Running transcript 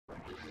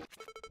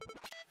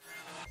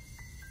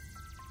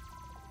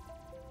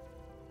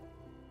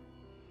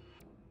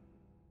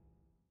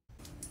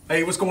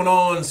Hey, what's going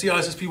on,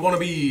 CISSP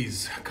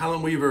wannabes?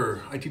 Colin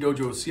Weaver, IT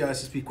Dojo,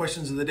 CISSP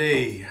questions of the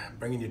day.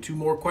 Bringing you two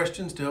more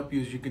questions to help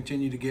you as you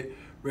continue to get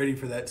ready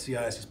for that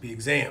CISSP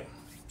exam.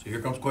 So here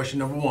comes question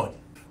number one.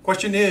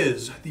 Question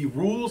is, the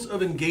rules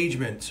of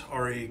engagement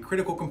are a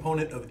critical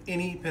component of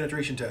any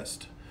penetration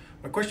test.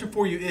 My question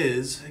for you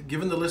is,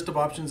 given the list of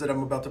options that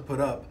I'm about to put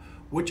up,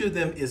 which of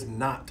them is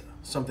not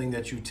something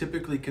that you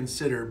typically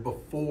consider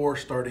before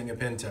starting a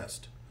pen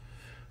test?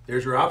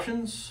 There's your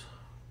options.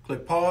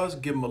 Click pause,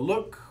 give them a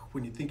look.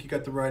 When you think you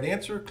got the right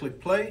answer,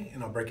 click play,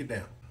 and I'll break it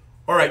down.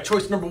 All right,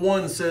 choice number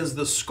one says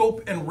the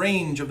scope and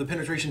range of the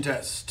penetration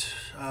test.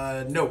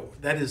 No,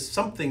 that is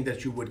something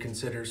that you would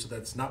consider, so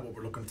that's not what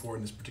we're looking for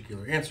in this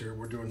particular answer.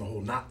 We're doing the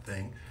whole not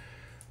thing.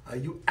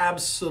 You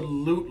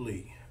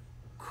absolutely,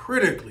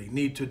 critically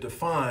need to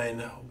define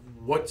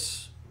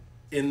what's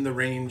in the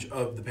range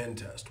of the pen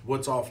test.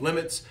 What's off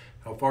limits?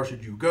 How far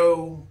should you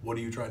go? What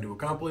are you trying to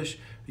accomplish?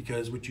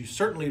 Because what you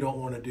certainly don't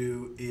want to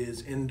do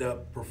is end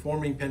up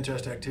performing pen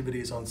test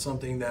activities on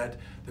something that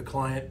the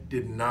client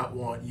did not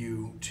want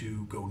you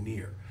to go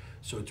near.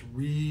 So it's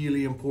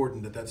really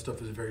important that that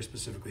stuff is very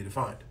specifically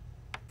defined.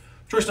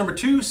 Choice number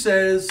two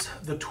says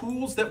the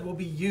tools that will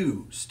be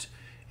used.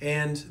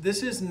 And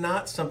this is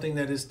not something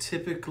that is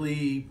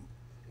typically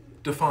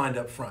defined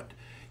up front.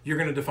 You're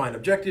going to define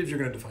objectives, you're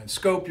going to define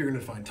scope, you're going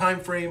to define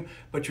time frame,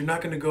 but you're not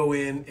going to go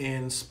in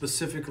and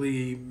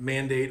specifically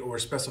mandate or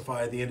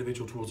specify the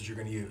individual tools that you're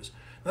going to use.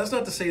 Now, that's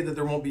not to say that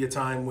there won't be a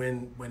time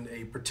when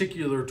a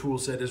particular tool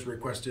set is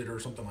requested or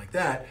something like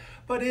that,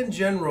 but in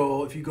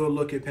general, if you go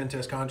look at pen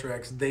test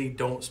contracts, they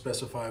don't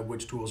specify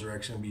which tools are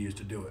actually going to be used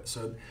to do it.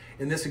 So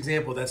in this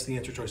example, that's the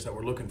answer choice that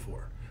we're looking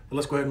for. But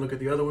let's go ahead and look at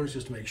the other ones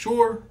just to make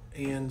sure,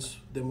 and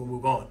then we'll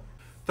move on.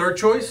 Third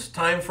choice,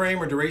 time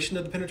frame or duration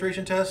of the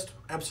penetration test.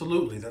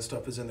 Absolutely, that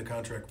stuff is in the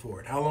contract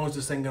for it. How long is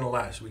this thing going to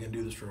last? Are we going to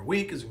do this for a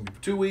week? Is it going to be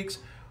for 2 weeks?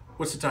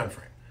 What's the time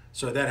frame?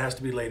 So that has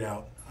to be laid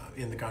out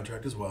in the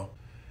contract as well.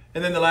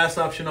 And then the last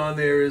option on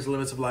there is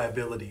limits of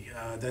liability.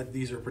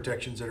 These are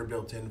protections that are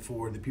built in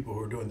for the people who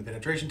are doing the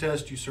penetration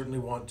test. You certainly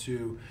want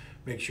to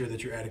make sure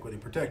that you're adequately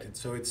protected.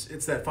 So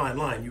it's that fine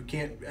line. You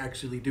can't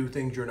actually do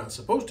things you're not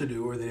supposed to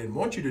do or they didn't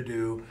want you to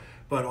do,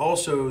 but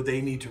also they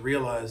need to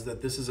realize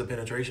that this is a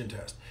penetration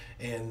test.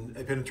 And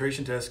a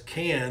penetration test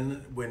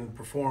can, when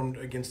performed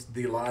against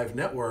the live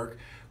network,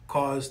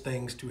 cause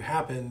things to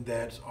happen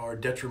that are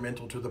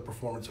detrimental to the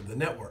performance of the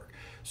network.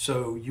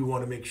 So you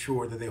want to make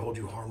sure that they hold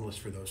you harmless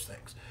for those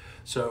things.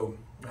 So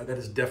that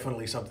is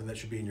definitely something that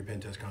should be in your pen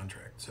test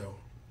contract. So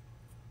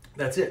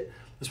that's it.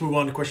 Let's move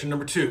on to question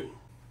number two.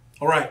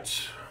 All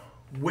right,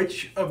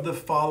 which of the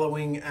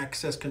following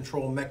access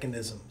control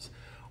mechanisms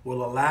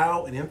will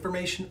allow an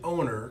information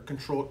owner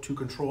to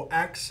control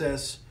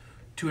access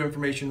to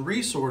information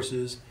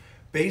resources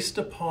based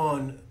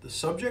upon the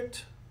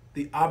subject,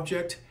 the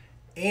object,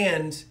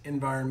 and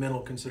environmental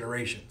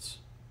considerations?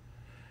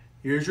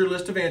 Here's your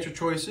list of answer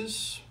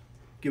choices.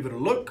 Give it a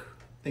look,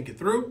 think it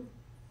through.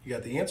 You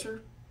got the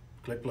answer,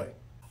 click play.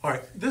 All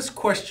right, this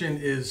question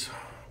is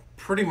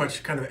pretty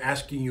much kind of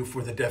asking you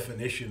for the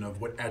definition of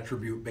what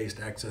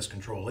attribute-based access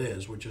control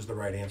is, which is the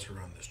right answer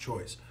on this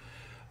choice,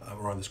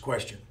 or on this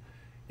question.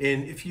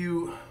 And if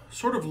you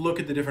sort of look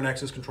at the different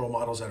access control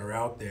models that are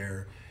out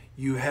there,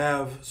 you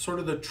have sort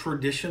of the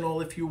traditional,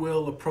 if you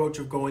will, approach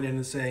of going in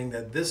and saying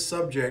that this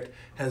subject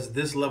has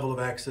this level of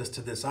access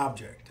to this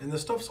object. And the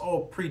stuff's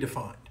all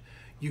predefined.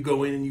 You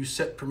go in and you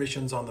set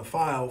permissions on the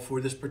file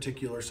for this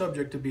particular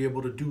subject to be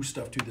able to do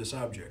stuff to this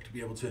object, to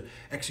be able to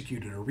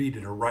execute it or read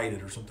it or write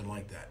it or something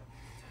like that.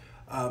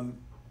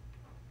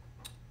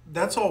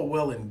 That's all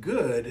well and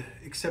good,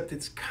 except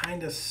it's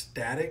kind of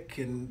static,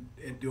 and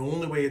the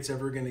only way it's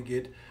ever going to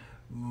get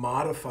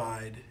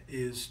modified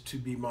is to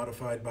be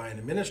modified by an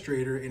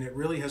administrator, and it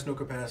really has no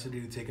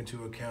capacity to take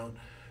into account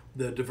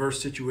the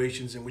diverse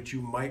situations in which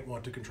you might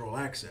want to control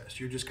access.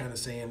 You're just kind of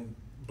saying,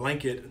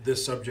 blanket,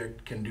 this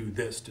subject can do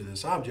this to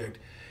this object.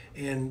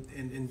 And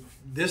in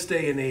this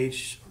day and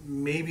age,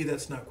 maybe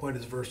that's not quite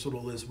as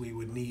versatile as we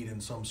would need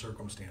in some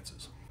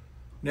circumstances.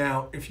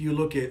 Now, if you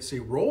look at, say,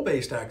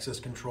 role-based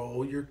access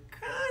control, you're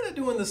kind of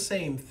doing the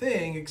same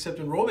thing, except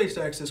in role-based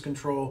access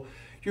control,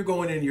 you're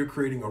going in and you're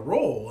creating a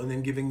role and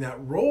then giving that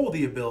role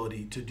the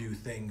ability to do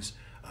things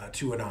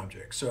to an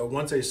object. So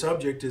once a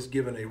subject is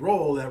given a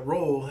role, that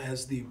role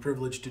has the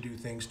privilege to do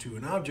things to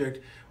an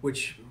object,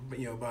 which,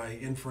 by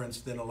inference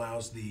then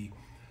allows the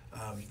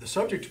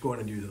subject to go in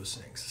and do those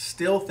things.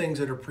 Still things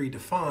that are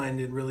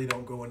predefined and really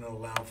don't go in and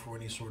allow for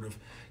any sort of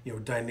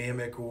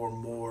dynamic or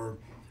more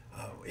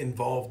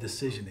involved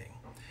decisioning.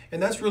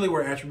 And that's really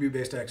where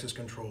attribute-based access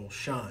control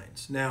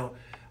shines. Now,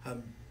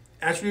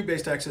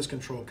 attribute-based access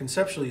control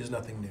conceptually is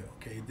nothing new.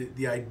 Okay,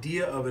 the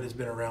idea of it has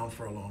been around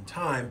for a long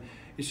time.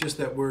 It's just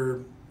that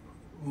we're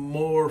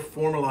more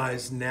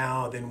formalized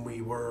now than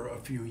we were a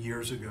few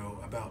years ago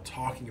about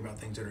talking about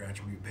things that are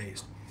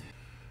attribute-based.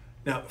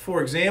 Now,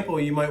 for example,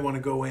 you might want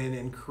to go in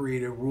and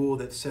create a rule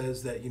that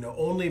says that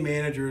only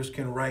managers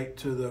can write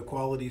to the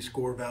quality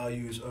score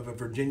values of a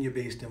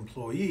Virginia-based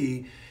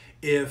employee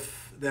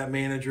if that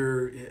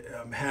manager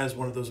has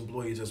one of those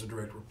employees as a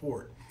direct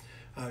report.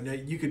 Now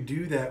you could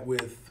do that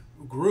with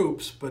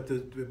groups, but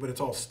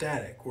it's all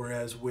static.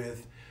 Whereas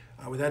with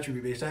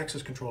attribute-based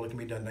access control, it can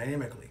be done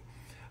dynamically.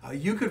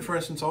 You could, for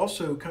instance,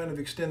 also kind of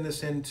extend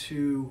this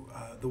into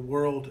the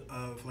world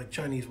of like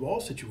Chinese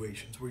wall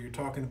situations, where you're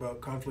talking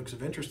about conflicts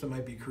of interest that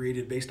might be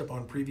created based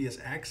upon previous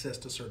access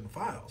to certain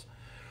files.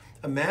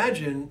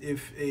 Imagine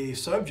if a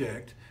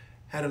subject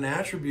had an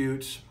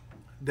attribute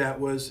that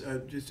was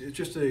it's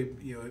just a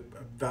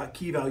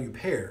key value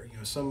pair,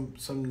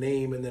 some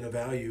name and then a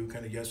value,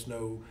 kind of yes,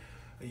 no,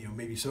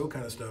 maybe so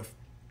kind of stuff,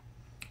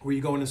 where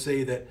you go in and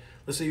say that,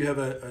 let's say you have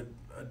a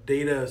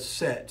data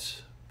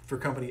set for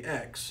company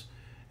X,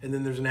 and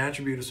then there's an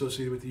attribute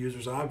associated with the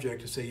user's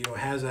object to say,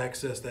 has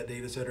accessed that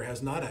data set or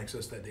has not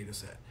accessed that data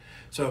set.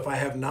 So if I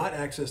have not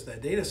accessed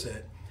that data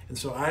set, and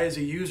so I, as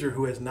a user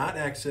who has not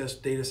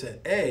accessed data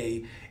set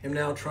A, am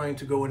now trying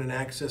to go in and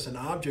access an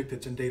object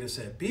that's in data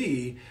set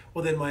B,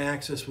 well then my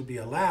access would be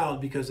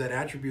allowed because that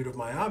attribute of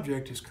my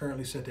object is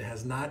currently set to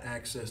has not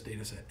accessed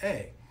data set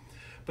A.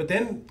 But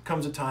then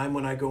comes a time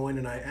when I go in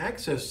and I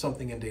access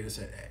something in data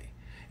set A.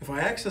 If I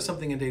access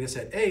something in data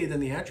set A, then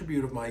the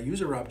attribute of my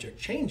user object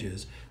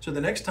changes. So the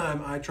next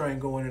time I try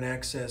and go in and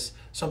access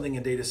something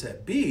in data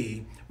set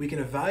B, we can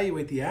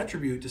evaluate the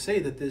attribute to say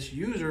that this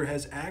user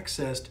has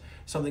accessed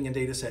something in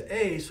data set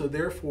A, so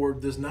therefore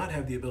does not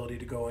have the ability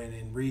to go in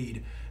and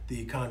read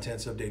the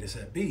contents of data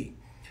set B.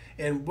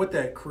 And what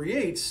that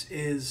creates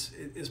is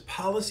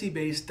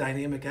policy-based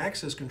dynamic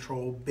access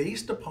control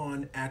based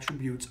upon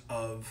attributes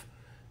of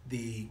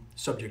the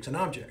subjects and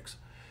objects.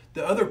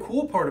 The other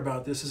cool part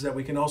about this is that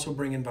we can also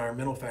bring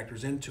environmental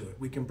factors into it.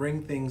 We can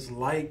bring things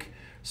like,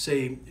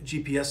 say,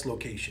 GPS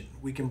location.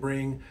 We can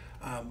bring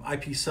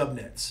IP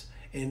subnets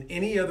and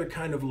any other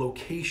kind of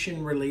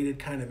location-related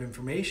kind of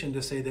information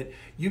to say that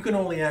you can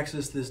only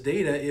access this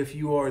data if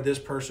you are this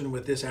person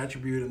with this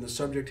attribute and the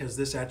subject has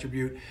this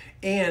attribute,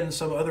 and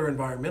some other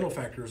environmental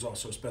factor is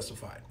also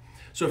specified.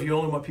 So if you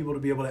only want people to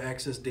be able to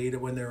access data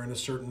when they're in a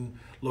certain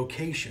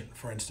location,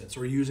 for instance,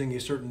 or using a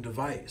certain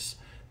device,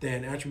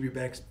 then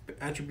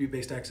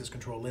attribute-based access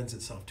control lends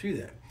itself to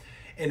that.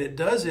 And it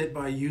does it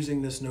by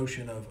using this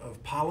notion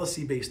of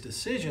policy-based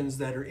decisions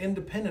that are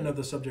independent of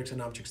the subjects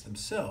and objects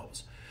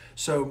themselves.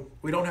 So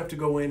we don't have to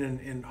go in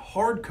and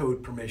hard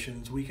code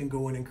permissions. We can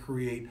go in and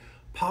create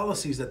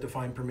policies that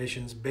define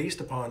permissions based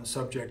upon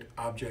subject,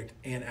 object,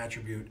 and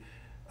attribute,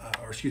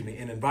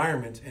 and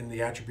environment, and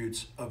the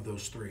attributes of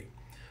those three.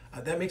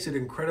 That makes it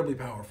incredibly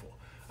powerful.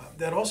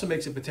 That also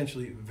makes it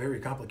potentially very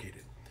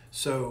complicated.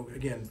 So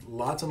again,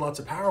 lots and lots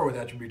of power with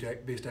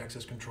attribute-based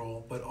access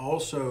control, but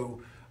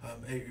also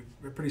a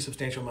pretty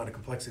substantial amount of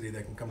complexity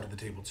that can come to the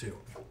table too.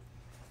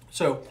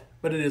 So,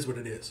 but it is what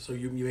it is. So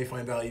you may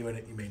find value in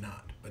it, you may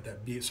not. But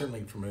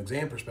certainly from an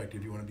exam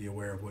perspective, you want to be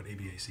aware of what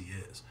ABAC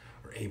is,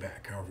 or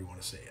ABAC, however you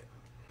want to say it.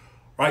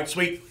 All right,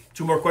 sweet.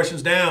 2 more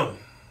questions down.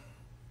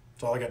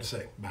 That's all I got to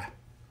say. Bye.